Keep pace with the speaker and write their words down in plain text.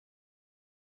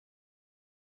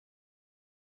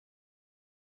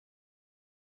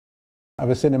I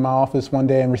was sitting in my office one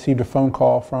day and received a phone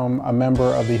call from a member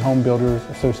of the Home Builders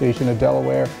Association of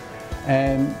Delaware,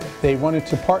 and they wanted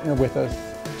to partner with us,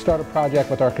 start a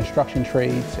project with our construction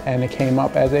trades, and it came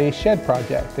up as a shed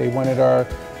project. They wanted our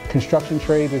construction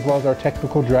trades as well as our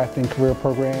technical drafting career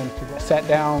program. Sat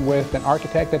down with an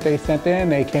architect that they sent in,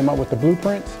 they came up with the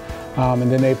blueprints,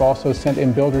 and then they've also sent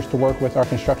in builders to work with our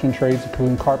construction trades,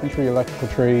 including carpentry, electrical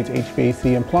trades,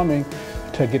 HVAC, and plumbing,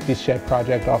 to get this shed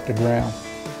project off the ground.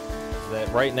 That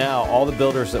right now, all the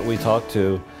builders that we talk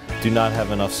to do not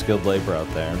have enough skilled labor out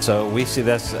there. And so we see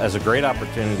this as a great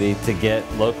opportunity to get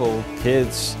local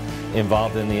kids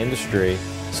involved in the industry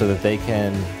so that they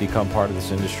can become part of this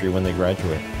industry when they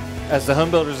graduate. As the Home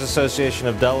Builders Association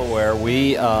of Delaware,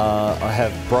 we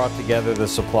have brought together the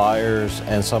suppliers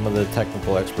and some of the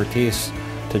technical expertise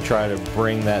to try to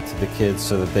bring that to the kids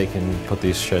so that they can put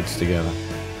these sheds together.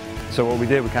 So what we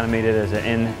did, we kind of made it as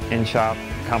an in-shop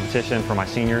competition for my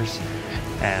seniors.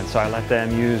 And so I let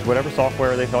them use whatever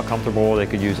software they felt comfortable. They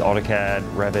could use AutoCAD,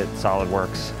 Revit,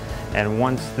 SolidWorks. And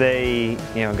once they,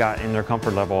 got in their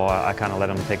comfort level, I kind of let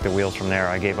them take the wheels from there.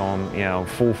 I gave them,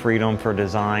 full freedom for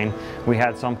design. We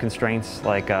had some constraints,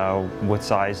 like what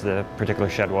size the particular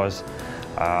shed was.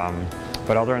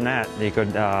 But other than that, they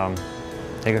could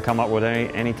come up with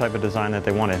any type of design that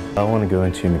they wanted. I want to go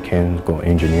into mechanical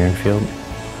engineering field,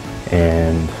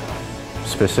 and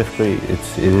specifically,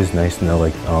 it is nice to know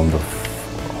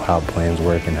how plans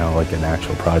work and how an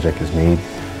actual project is made,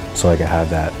 so I have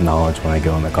that knowledge when I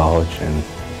go into college and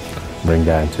bring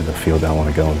that into the field I want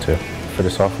to go into. For the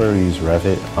software, we use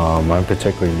Revit. I'm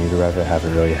particularly new to Revit,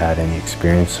 haven't really had any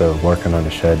experience, so working on the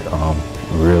shed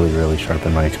really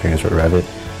sharpened my experience with Revit.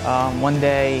 One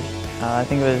day, I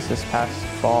think it was this past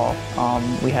fall,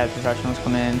 we had professionals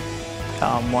come in,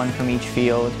 one from each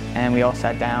field, and we all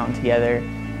sat down together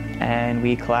and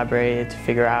we collaborated to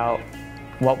figure out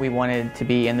what we wanted to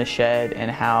be in the shed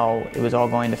and how it was all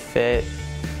going to fit,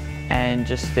 and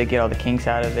just to get all the kinks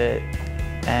out of it.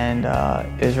 And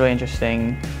it was really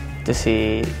interesting to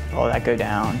see all that go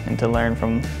down and to learn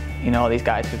from all these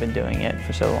guys who've been doing it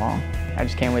for so long. I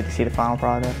just can't wait to see the final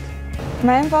product.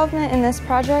 My involvement in this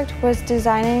project was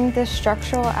designing the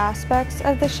structural aspects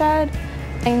of the shed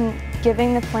and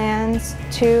giving the plans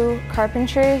to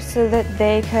carpentry so that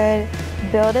they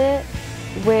could build it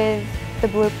with the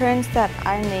blueprints that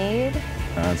I made.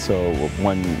 And so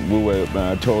when we were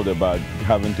told about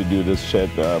having to do this shed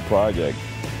project,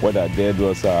 what I did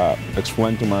was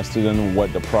explain to my students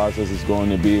what the process is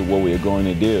going to be, what we're going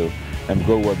to do. And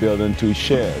because we're building 2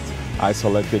 sheds, I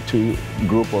selected 2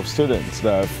 groups of students,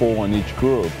 4 in each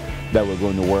group, that were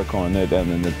going to work on it,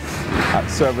 and then it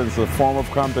serves as a form of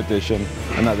competition,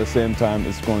 and at the same time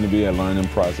it's going to be a learning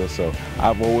process. So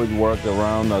I've always worked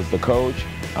around as the coach.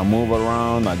 I move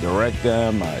around, I direct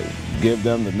them, I give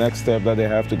them the next step that they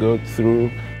have to go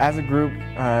through. As a group,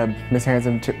 Ms.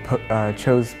 Hansen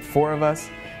chose 4 of us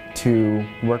to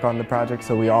work on the project,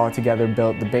 so we all together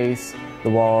built the base, the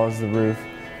walls, the roof,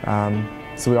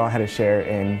 so we all had a share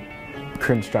in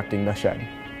constructing the shed.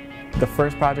 The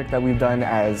first project that we've done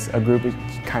as a group, it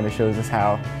kind of shows us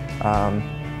how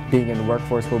being in the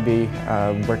workforce will be,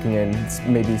 working in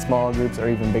maybe smaller groups or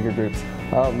even bigger groups.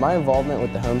 My involvement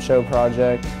with the Home Show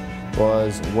project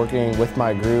was working with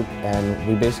my group, and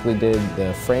we basically did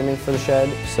the framing for the shed.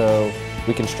 So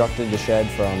we constructed the shed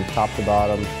from top to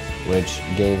bottom, which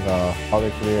gave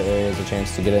other career areas a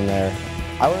chance to get in there.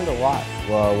 I learned a lot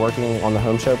while working on the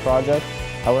Home Show project.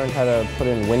 I learned how to put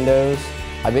in windows.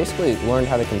 I basically learned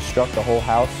how to construct the whole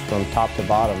house from top to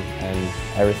bottom and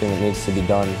everything that needs to be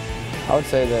done. I would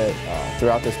say that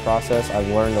throughout this process I've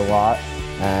learned a lot,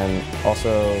 and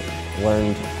also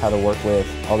learned how to work with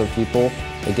other people.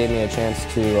 It gave me a chance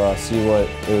to see what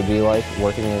it would be like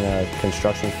working in a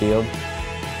construction field.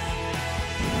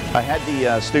 I had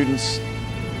the students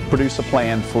produce a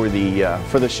plan for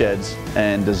the sheds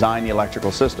and design the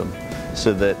electrical system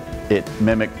so that it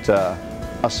mimicked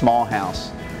a small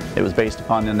house. It was based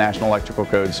upon the National Electrical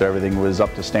Code, so everything was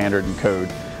up to standard and code.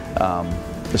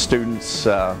 The students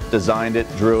designed it,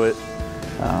 drew it,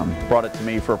 brought it to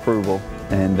me for approval,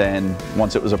 and then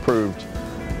once it was approved,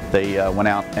 they went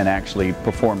out and actually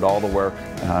performed all the work,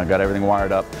 got everything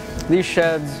wired up. These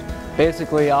sheds,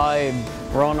 basically I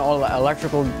run all the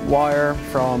electrical wire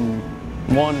from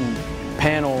one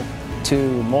panel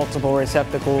to multiple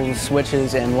receptacles,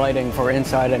 switches, and lighting for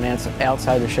inside and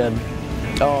outside the shed.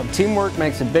 Teamwork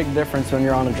makes a big difference when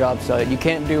you're on a job site. You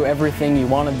can't do everything you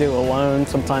want to do alone.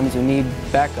 Sometimes you need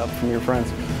backup from your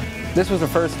friends. This was the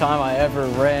first time I ever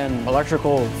ran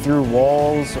electrical through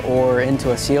walls or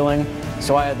into a ceiling.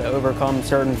 so I had to overcome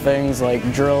certain things like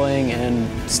drilling and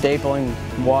stapling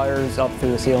wires up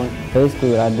through the ceiling.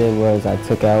 Basically what I did was I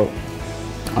took out,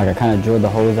 like I kind of drilled the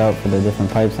holes out for the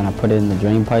different pipes and I put it in the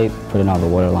drain pipe, put in all the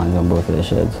water lines on both of the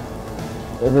sheds.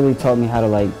 It really taught me how to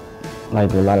like a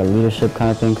lot of leadership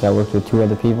kind of thing, because I worked with 2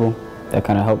 other people that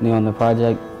kind of helped me on the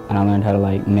project, and I learned how to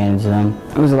like manage them.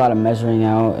 It was a lot of measuring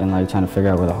out and like trying to figure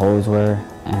out where the holes were,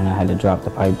 and I had to drop the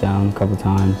pipe down a couple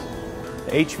times.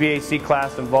 HVAC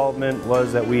class involvement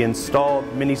was that we installed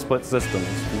mini-split systems.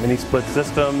 Mini-split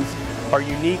systems are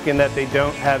unique in that they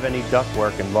don't have any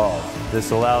ductwork involved.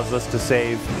 This allows us to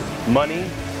save money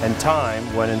and time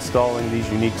when installing these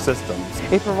unique systems.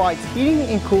 It provides heating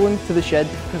and cooling to the shed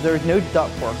because there is no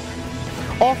ductwork.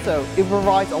 Also, it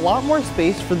provides a lot more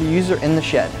space for the user in the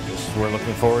shed. We're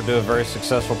looking forward to a very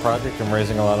successful project and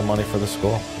raising a lot of money for the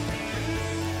school.